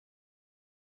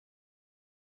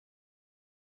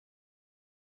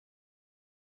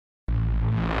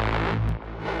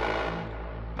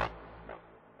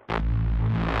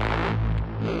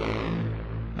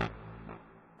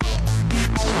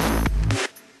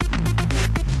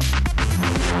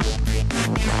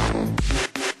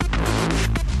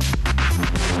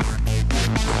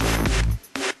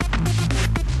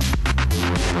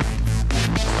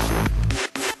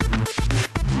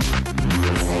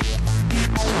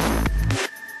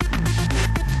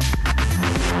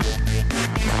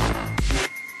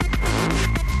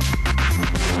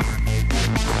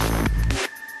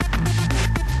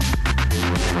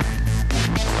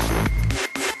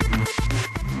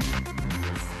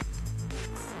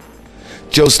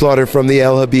Joe Slaughter from the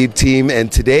eLhabib team,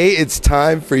 and today it's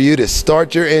time for you to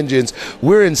start your engines.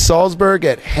 We're in Salzburg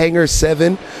at Hangar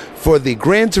 7 for the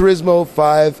Gran Turismo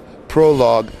 5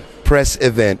 Prologue press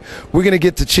event. We're going to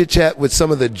get to chit-chat with some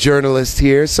of the journalists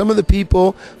here, some of the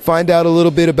people, find out a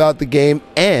little bit about the game,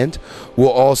 and we'll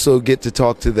also get to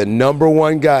talk to the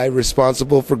 #1 guy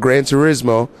responsible for Gran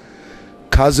Turismo,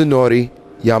 Kazunori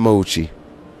Yamauchi.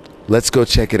 Let's go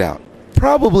check it out.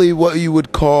 Probably what you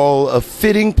would call a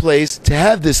fitting place to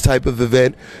have this type of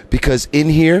event, because in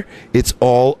here it's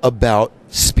all about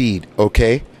speed,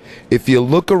 okay? If you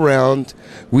look around,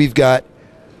 we've got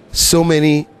so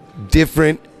many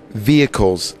different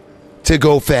vehicles to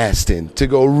go fast in, to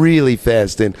go really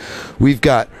fast in. We've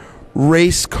got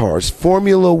race cars,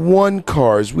 Formula One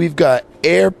cars, we've got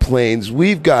airplanes,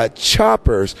 we've got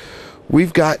choppers,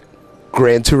 we've got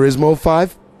Gran Turismo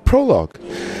 5 Prologue.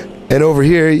 And over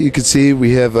here you can see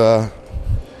we have a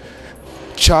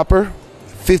chopper,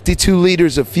 52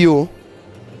 liters of fuel.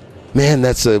 Man,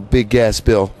 that's a big gas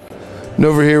bill. And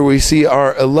over here we see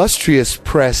our illustrious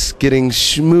press getting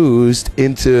schmoozed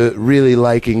into really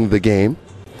liking the game.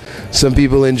 Some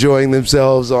people enjoying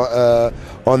themselves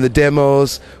on the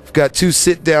demos. We've got 2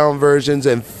 sit-down versions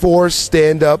and 4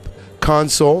 stand-up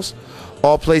consoles.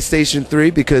 All PlayStation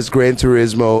 3, because Gran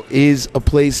Turismo is a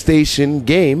PlayStation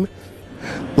game.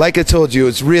 Like I told you,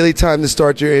 it's really time to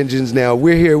start your engines now.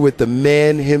 We're here with the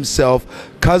man himself,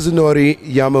 Kazunori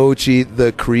Yamauchi,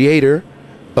 the creator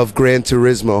of Gran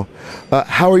Turismo.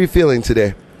 How are you feeling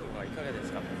today?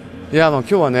 いや、今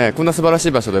日はね、こんな素晴らし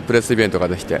い場所でプレスイベントが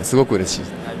できてすごく嬉しい。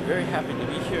I'm very happy to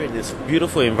be here in this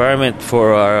beautiful environment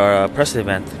for our press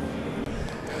event.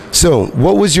 So,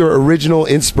 what was your original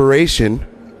inspiration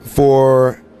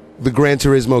for the Gran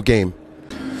Turismo game?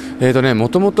 も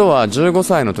ともとは15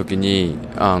歳の時に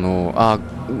あ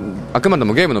くまで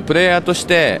もゲームのプレイヤーとし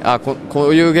てこ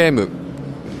ういうゲーム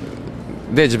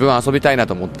で自分は遊びたいな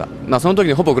と思った。その時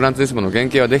にほぼグランツーリスモの原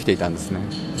型はできていたんですね。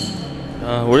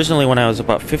Originally, when I was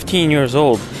about 15 years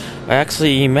old, I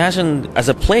actually imagined as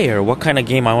a player what kind of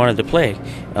game I wanted to play,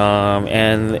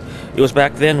 and it was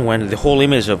back then when the whole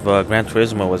image of Gran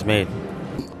Turismo was made.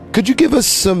 Could you give us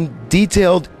some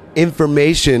detailed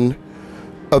information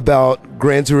about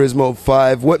Gran Turismo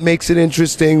 5? What makes it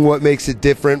interesting? What makes it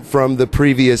different from the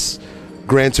previous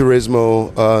Gran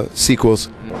Turismo sequels?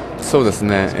 そうです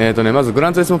ね。まずグ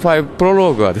ランツーリスモ5プロ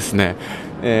ローグはですね、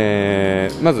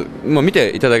まずもう見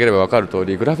ていただければ分かる通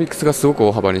り、グラフィックスがすごく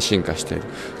大幅に進化している。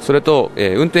それと、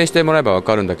運転してもらえば分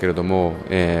かるんだけれども、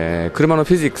車の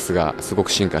フィジックスがすご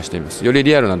く進化しています。より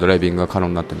リアルなドライビングが可能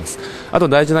になっています。あと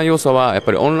大事な要素はやっ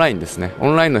ぱりオンラインですね。オ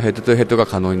ンラインのヘッドトゥヘッドが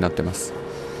可能になっています。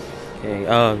Okay,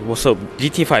 so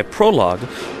GT5 Prologue,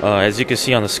 as you can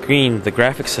see on the screen, the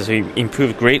graphics has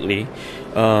improved greatly,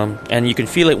 and you can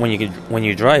feel it when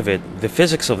you drive it. The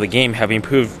physics of the game have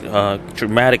improved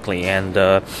dramatically, and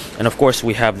of course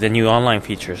we have the new online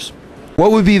features. What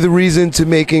would be the reason to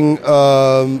making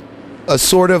a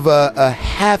sort of a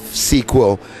half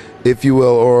sequel, if you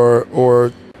will,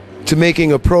 or to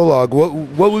making a prologue?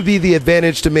 What would be the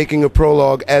advantage to making a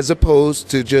prologue as opposed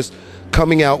to just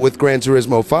coming out with Gran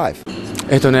Turismo 5?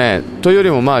 というより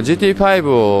もGT5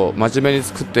 を真面目に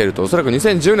作っているとおそらく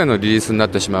2010年のリリースになっ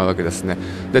てしまうわけですね。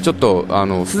でちょっと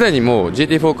すでにもう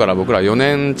GT4 から僕ら4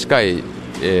年近い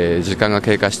時間が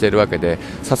経過しているわけで、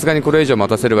さすがにこれ以上待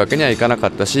たせるわけにはいかなか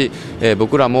ったし、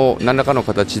僕らも何らかの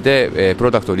形で、プ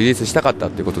ロダクトをリリースしたかった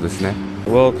ということですね。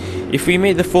Well, if we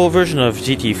made the full version of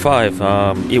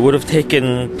GT5, it would have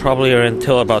taken probably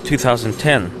until about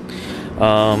 2010.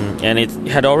 And it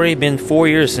had already been 4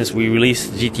 years since we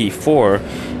released GT4,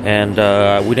 and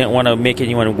we didn't want to make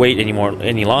anyone wait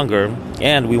any longer,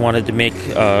 and we wanted to make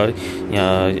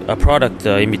a product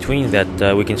in between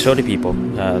that we can show to people.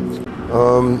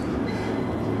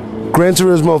 Gran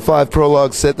Turismo 5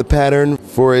 Prologue set the pattern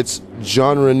for its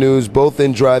genre news, both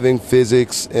in driving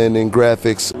physics and in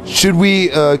graphics.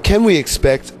 Can we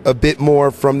expect a bit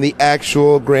more from the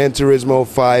actual Gran Turismo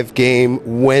 5 game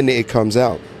when it comes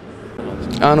out?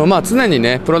 常に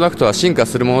ねプロダクトは進化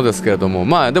するものですけれど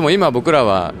も、でも今僕ら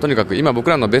はとにかく今僕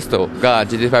らのベストが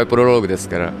GT5 プロローグです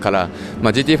から、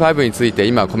GT5 について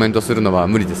今コメントするのは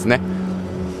無理ですね。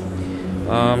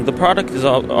The product is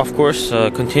of course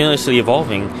continuously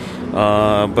evolving,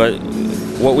 but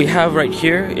what we have right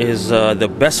here is the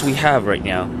best we have right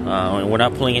now. We're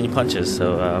not pulling any punches,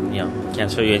 so can't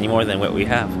show you any more than what we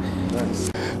have.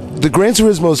 The Gran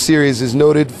Turismo series is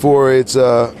noted for its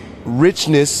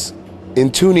richness in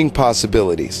tuning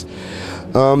possibilities.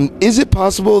 Is it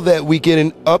possible that we get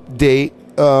an update,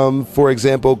 for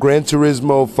example, Gran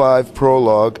Turismo 5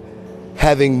 Prologue,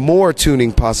 having more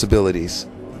tuning possibilities?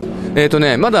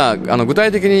 まだ具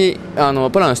体的に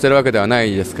プランしてるわけではな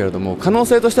いですけれども、可能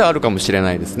性としてはあるかもしれ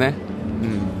ないですね。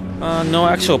No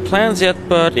actual plans yet,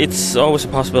 but it's always a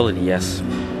possibility, yes.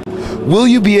 Will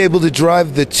you be able to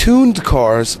drive the tuned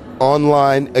cars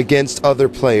online against other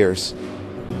players?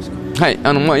 はい、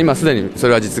今すでにそ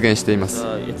れは実現しています。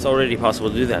It's already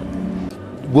possible to do that.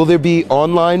 Will there be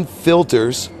online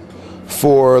filters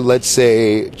for, let's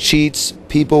say, cheats,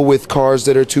 people with cars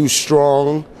that are too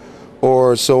strong,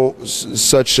 or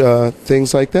such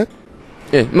things like that?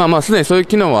 すでにそういう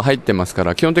機能は入ってますか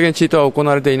ら、基本的にチートは行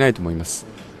われていないと思います。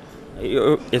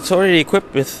It's already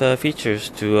equipped with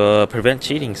features to prevent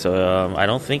cheating, so I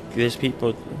don't think there's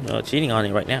people cheating on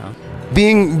it right now.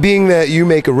 Being that you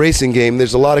make a racing game,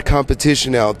 there's a lot of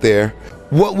competition out there.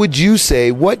 What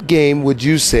game would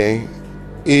you say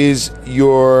is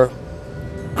your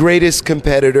greatest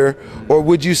competitor, or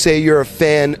would you say you're a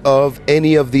fan of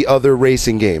any of the other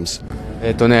racing games?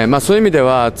 そういう意味で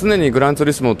は常にグランツー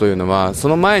リスモというのはそ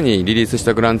の前にリリースし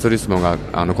たグランツーリスモが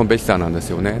コンペティターなんです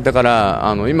よね。だか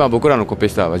ら今僕らのコンペ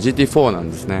ティターは GT4 な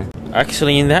んですね。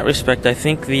Actually, in that respect, I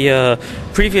think the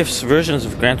previous versions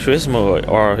of Gran Turismo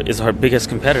is our biggest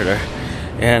competitor,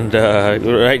 and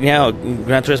right now,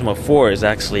 Gran Turismo 4 is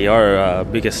actually our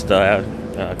biggest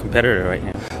competitor right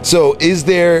now. So,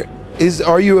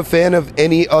 are you a fan of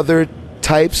any other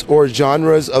types or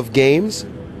genres of games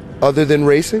other than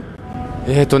racing?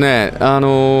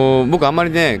 僕あんまり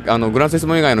ねグランツーリス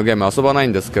モ以外のゲームは遊ばない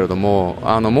んですけれども、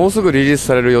もうすぐリリース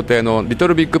される予定のリト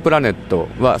ルビッグプラネット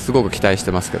はすごく期待し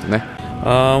てますけどね。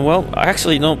Well, I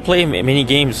actually don't play many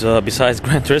games besides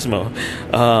Gran Turismo,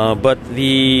 but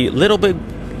the Little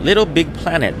Big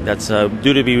Planet that's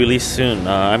due to be released soon.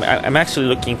 I'm actually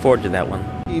looking forward to that one.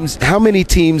 How many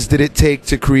teams did it take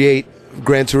to create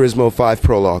Gran Turismo 5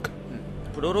 Prologue?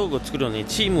 プロローグを作るのに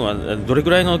チームはどれ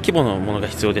ぐらいの規模のものが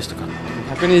必要でしたか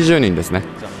？120人ですね。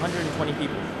120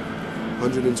 people.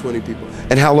 120 people.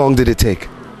 And how long did it take?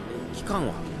 期間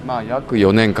は約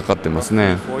4年かかってます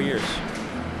ね。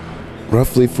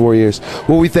Roughly 4 years.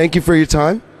 Well, we thank you for your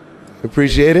time.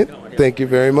 Appreciate it. Thank you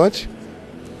very much.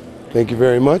 Thank you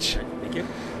very much. Thank you.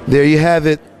 There you have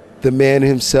it. The man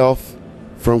himself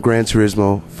from Gran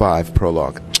Turismo 5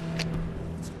 Prologue.